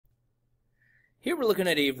Here we're looking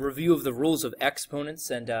at a review of the rules of exponents,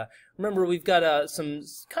 and remember we've got some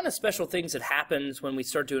kind of special things that happens when we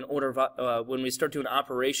start doing when we start doing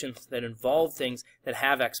operations that involve things that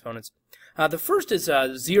have exponents. The first is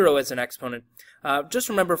 0 as an exponent. Just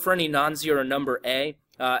remember, for any non-zero number a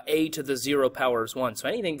to the 0 power is 1. So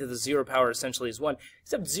anything to the 0 power essentially is 1,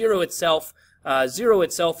 except 0 itself. 0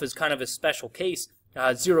 itself is kind of a special case.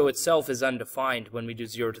 0 itself is undefined when we do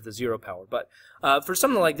 0 to the 0 power. But for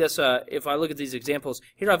something like this, if I look at these examples,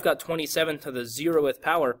 here I've got 27 to the 0th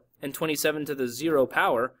power, and 27 to the 0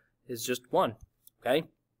 power is just 1. Okay.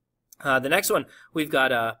 The next one, we've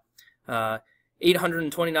got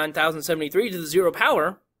 829,073 to the 0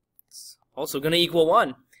 power. It's also going to equal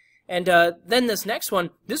 1. And then this next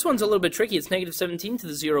one, this one's a little bit tricky. It's negative 17 to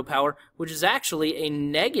the 0 power, which is actually a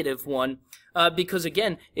negative 1. Because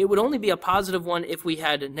again, it would only be a positive 1 if we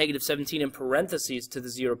had negative 17 in parentheses to the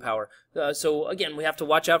 0 power. So again, we have to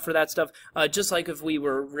watch out for that stuff. Just like if we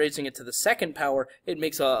were raising it to the 2nd power, it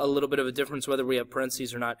makes a little bit of a difference whether we have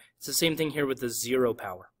parentheses or not. It's the same thing here with the 0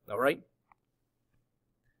 power. All right?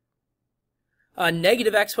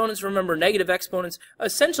 Negative exponents, remember, negative exponents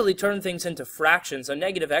essentially turn things into fractions. A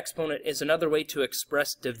negative exponent is another way to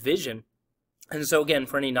express division. And so again,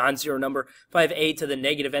 for any non-zero number, if I have a to the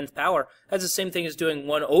negative nth power, that's the same thing as doing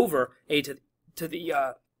 1 over a to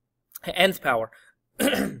the nth power.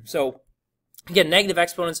 So again, negative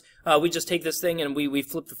exponents, we just take this thing and we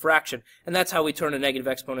flip the fraction. And that's how we turn a negative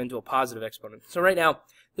exponent into a positive exponent. So right now,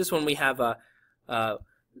 this one we have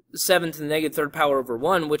 7 to the negative 3rd power over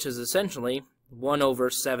 1, which is essentially 1 over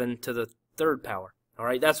 7 to the 3rd power. All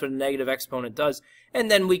right, that's what a negative exponent does. And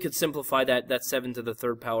then we could simplify that 7 to the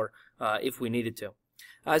 3rd power if we needed to.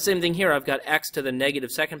 Same thing here. I've got x to the negative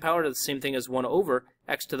 2nd power. That's the same thing as 1 over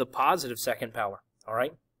x to the positive 2nd power. All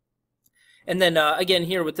right. And then again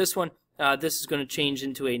here with this one, this is going to change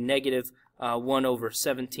into a negative 1 over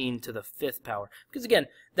 17 to the 5th power. Because again,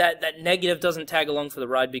 that negative doesn't tag along for the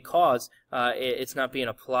ride because it's not being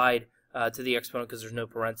applied to the exponent because there's no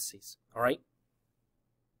parentheses. All right.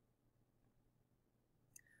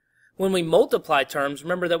 When we multiply terms,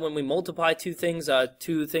 remember that when we multiply two things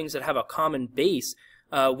that have a common base,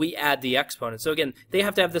 we add the exponent. So again, they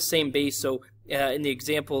have to have the same base. So in the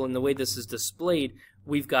example, in the way this is displayed,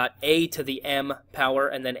 we've got a to the m power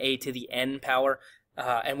and then a to the n power,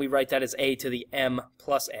 and we write that as a to the m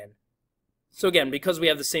plus n. So again, because we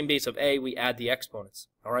have the same base of a, we add the exponents.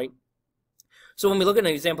 All right. So when we look at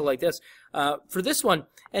an example like this, for this one,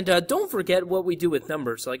 and don't forget what we do with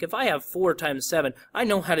numbers. Like if I have 4 times 7, I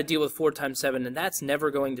know how to deal with 4 times 7, and that's never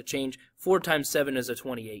going to change. 4 times 7 is a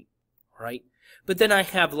 28, right? But then I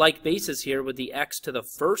have like bases here with the x to the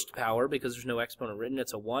 1st power, because there's no exponent written,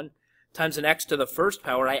 it's a 1, times an x to the 1st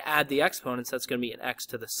power. I add the exponents, that's going to be an x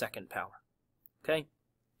to the 2nd power, okay?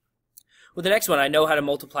 With the next one, I know how to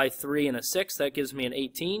multiply 3 and a 6. That gives me an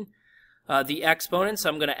 18. The exponents,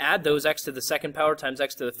 I'm going to add those. X to the 2nd power times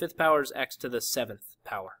x to the 5th power is x to the 7th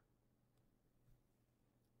power.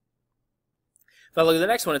 If I look at the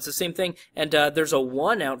next one, it's the same thing, and there's a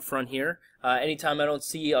 1 out front here. Anytime I don't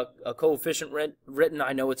see a coefficient written,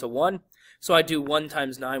 I know it's a 1. So I do 1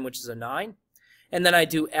 times 9, which is a 9. And then I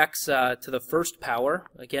do x to the 1st power.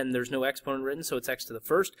 Again, there's no exponent written, so it's x to the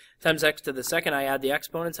 1st. Times x to the 2nd, I add the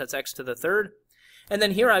exponents. That's x to the 3rd. And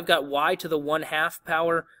then here I've got y to the 1/2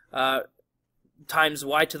 power times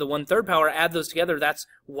y to the 1/3 power. Add those together. That's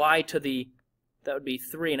y to the, that would be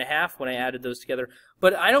 3.5 when I added those together.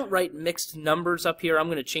 But I don't write mixed numbers up here. I'm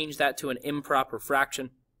going to change that to an improper fraction.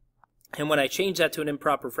 And when I change that to an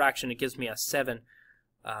improper fraction, it gives me a 7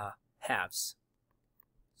 halves.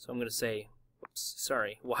 So I'm going to say, whoops,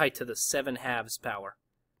 sorry, y to the 7/2 power.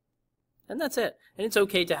 And that's it. And it's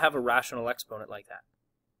okay to have a rational exponent like that.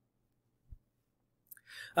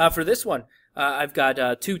 For this one, I've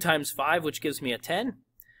got 2 times 5, which gives me a 10.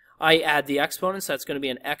 I add the exponents. That's going to be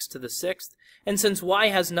an x to the 6th. And since y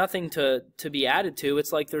has nothing to be added to,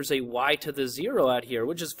 it's like there's a y to the 0 out here,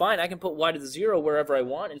 which is fine. I can put y to the 0 wherever I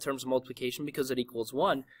want in terms of multiplication because it equals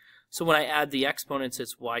 1. So when I add the exponents,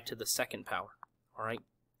 it's y to the 2nd power. All right?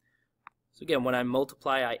 So again, when I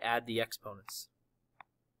multiply, I add the exponents.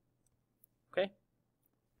 Okay?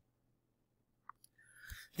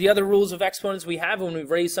 The other rules of exponents we have when we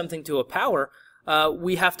raise something to a power,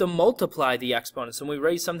 we have to multiply the exponents. When we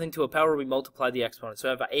raise something to a power, we multiply the exponents. So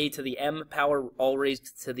I have a to the m power all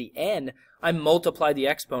raised to the n. I multiply the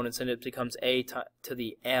exponents, and it becomes a to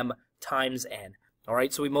the m times n. All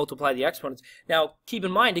right, so we multiply the exponents. Now, keep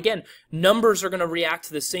in mind, again, numbers are going to react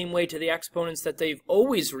the same way to the exponents that they've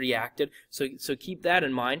always reacted. So keep that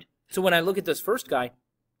in mind. So when I look at this first guy,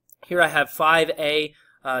 here I have 5a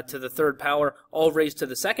to the third power, all raised to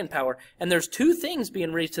the second power. And there's two things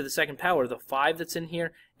being raised to the second power, the 5 that's in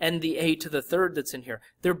here and the a to the third that's in here.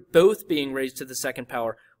 They're both being raised to the second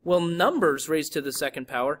power. Well, numbers raised to the second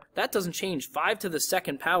power, that doesn't change. 5 to the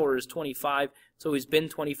second power is 25. It's always been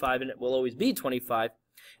 25, and it will always be 25.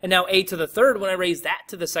 And now a to the third, when I raise that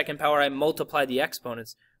to the second power, I multiply the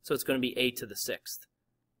exponents, so it's going to be a to the sixth.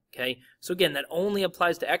 Okay, so again, that only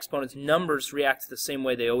applies to exponents. Numbers react the same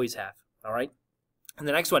way they always have. All right, and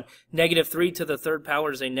the next one, negative 3 to the third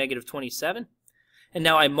power is a negative 27. And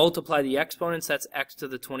now I multiply the exponents, that's x to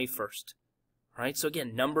the 21st. All right, so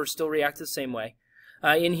again, numbers still react the same way.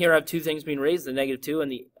 In here I have two things being raised, the negative 2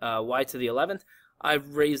 and the y to the 11th.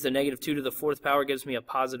 I've raised the negative 2 to the fourth power, gives me a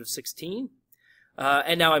positive 16.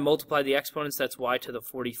 And now I multiply the exponents, that's y to the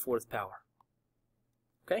 44th power.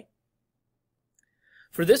 Okay?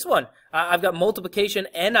 For this one, I've got multiplication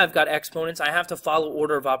and I've got exponents. I have to follow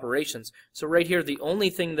order of operations. So right here, the only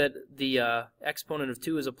thing that the exponent of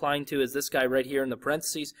 2 is applying to is this guy right here in the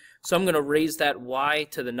parentheses. So I'm going to raise that y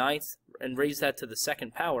to the 9th and raise that to the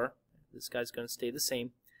second power. This guy's going to stay the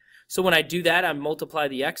same. So when I do that, I multiply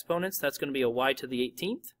the exponents. That's going to be a y to the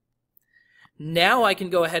 18th. Now I can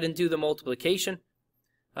go ahead and do the multiplication.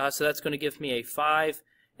 So that's going to give me a 5.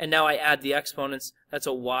 And now I add the exponents. That's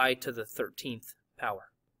a y to the 13th power.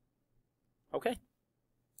 Okay.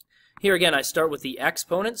 Here again, I start with the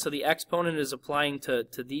exponent. So the exponent is applying to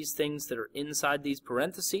these things that are inside these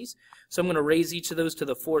parentheses. So I'm going to raise each of those to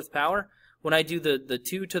the fourth power. When I do the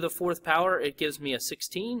 2 to the fourth power, it gives me a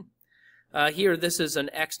 16. Here, this is an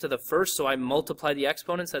x to the first, so I multiply the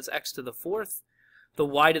exponents. That's x to the fourth. The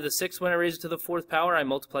y to the sixth, when I raise it to the fourth power, I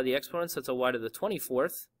multiply the exponents. That's a y to the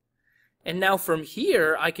 24th. And now from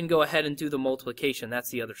here, I can go ahead and do the multiplication. That's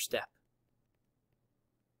the other step.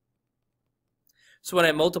 So when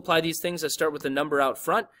I multiply these things, I start with the number out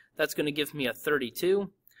front. That's going to give me a 32.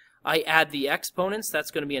 I add the exponents.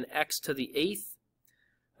 That's going to be an x to the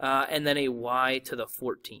 8th, and then a y to the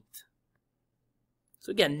 14th. So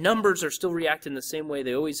again, numbers are still reacting the same way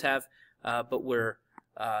they always have, but we're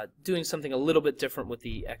doing something a little bit different with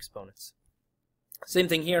the exponents. Same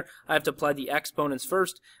thing here. I have to apply the exponents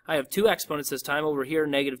first. I have two exponents this time. Over here,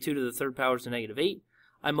 negative 2 to the third power is a negative 8.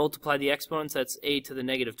 I multiply the exponents. That's a to the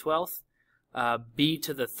negative 12th, b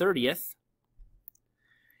to the 30th.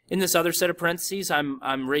 In this other set of parentheses,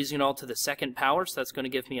 I'm raising it all to the second power, so that's going to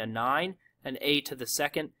give me a 9, an a to the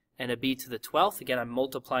second, and a b to the 12th. Again, I'm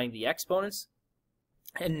multiplying the exponents.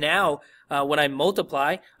 And now, when I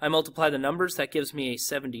multiply the numbers. That gives me a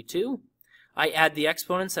 72. I add the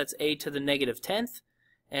exponents. That's a to the negative 10th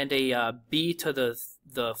and a b to the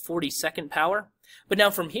 42nd power. But now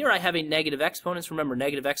from here, I have a negative exponents. Remember,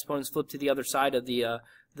 negative exponents flip to the other side of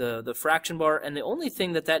the fraction bar, and the only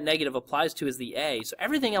thing that negative applies to is the a. So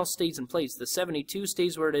everything else stays in place. The 72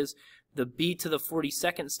 stays where it is. The b to the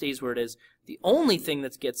 42nd stays where it is. The only thing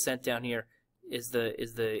that gets sent down here is the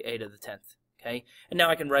a to the 10th. Okay, and now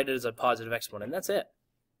I can write it as a positive exponent, and that's it.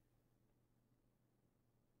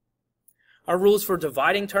 Our rules for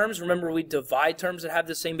dividing terms, remember we divide terms that have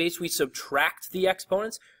the same base, we subtract the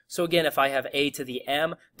exponents. So again, if I have a to the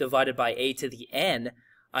m divided by a to the n,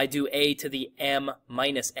 I do a to the m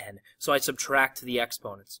minus n. So I subtract the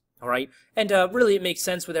exponents. All right, and really it makes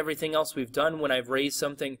sense with everything else we've done. When I've raised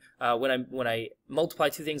something, when I multiply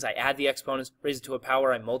two things, I add the exponents, raise it to a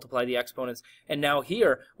power, I multiply the exponents, and now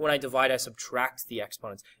here, when I divide, I subtract the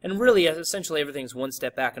exponents. And really, essentially, everything's one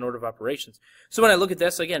step back in order of operations. So when I look at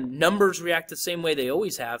this, again, numbers react the same way they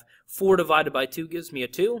always have. 4 divided by 2 gives me a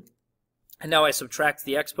 2, and now I subtract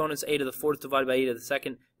the exponents. A to the fourth divided by a to the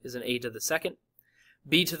second is an a to the second.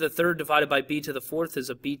 B to the third divided by b to the fourth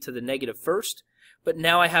is a b to the negative first. But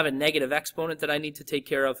now I have a negative exponent that I need to take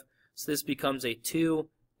care of. So this becomes a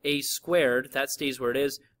 2a squared. That stays where it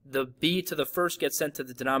is. The b to the first gets sent to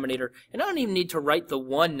the denominator. And I don't even need to write the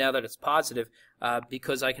 1 now that it's positive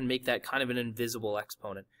because I can make that kind of an invisible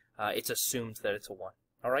exponent. It's assumed that it's a 1.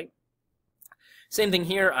 All right? Same thing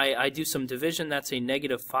here. I do some division. That's a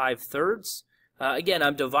negative 5/3. Again,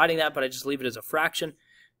 I'm dividing that, but I just leave it as a fraction.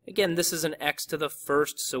 Again, this is an x to the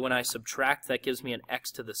first. So when I subtract, that gives me an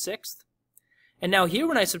x to the 6th. And now here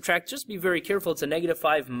when I subtract, just be very careful, it's a negative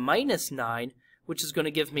 5 minus 9, which is going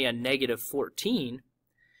to give me a negative 14.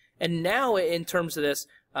 And now in terms of this,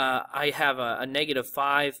 I have a negative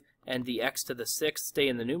 5 and the x to the 6th stay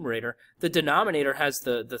in the numerator. The denominator has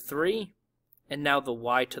the 3 and now the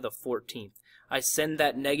y to the 14th. I send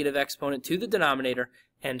that negative exponent to the denominator,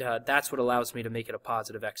 and that's what allows me to make it a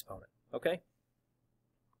positive exponent. Okay?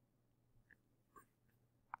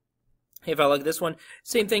 If I look at this one,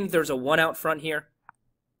 same thing, there's a 1 out front here.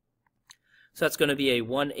 So that's going to be a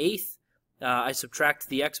 1/8. I subtract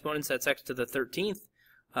the exponents, that's x to the 13th.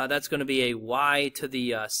 That's going to be a y to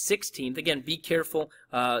the 16th. Again, be careful.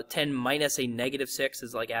 10 minus a negative 6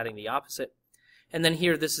 is like adding the opposite. And then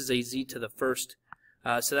here, this is a z to the first.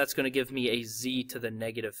 So that's going to give me a z to the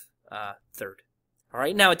negative third. All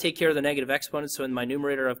right, now I take care of the negative exponents. So in my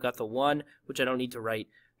numerator, I've got the 1, which I don't need to write,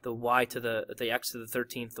 the y to the x to the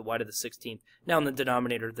 13th, the y to the 16th. Now in the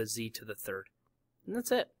denominator, the z to the third. And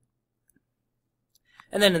that's it.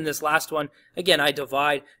 And then in this last one, again, I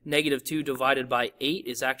divide. Negative 2 divided by 8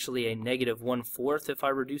 is actually a negative 1/4 if I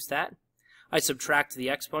reduce that. I subtract the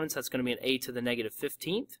exponents. That's going to be an a to the negative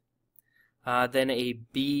 15th. Then a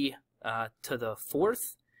b to the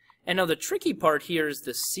 4th. And now the tricky part here is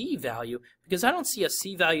the c value, because I don't see a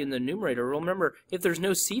c value in the numerator. Remember, if there's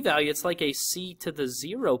no c value, it's like a c to the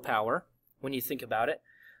 0 power when you think about it,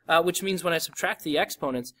 which means when I subtract the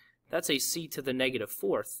exponents, that's a c to the negative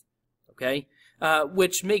 4th, okay?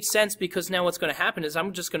 Which makes sense because now what's going to happen is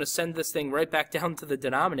I'm just going to send this thing right back down to the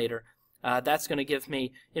denominator. That's going to give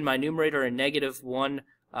me, in my numerator, a negative 1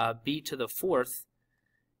 b to the 4th.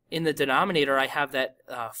 In the denominator, I have that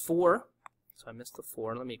 4. So I missed the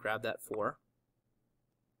 4. Let me grab that 4.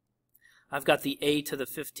 I've got the a to the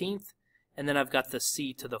 15th, and then I've got the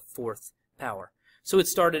c to the 4th power. So it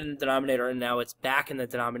started in the denominator, and now it's back in the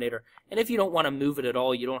denominator. And if you don't want to move it at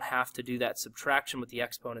all, you don't have to do that subtraction with the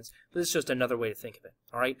exponents. But it's just another way to think of it.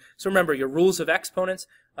 All right. So remember, your rules of exponents,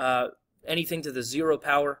 anything to the 0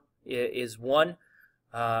 power is 1.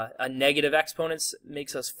 A negative exponents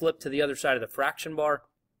makes us flip to the other side of the fraction bar.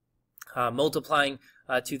 Multiplying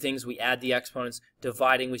two things, we add the exponents.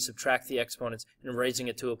 Dividing, we subtract the exponents. And raising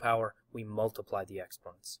it to a power, we multiply the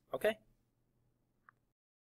exponents. Okay?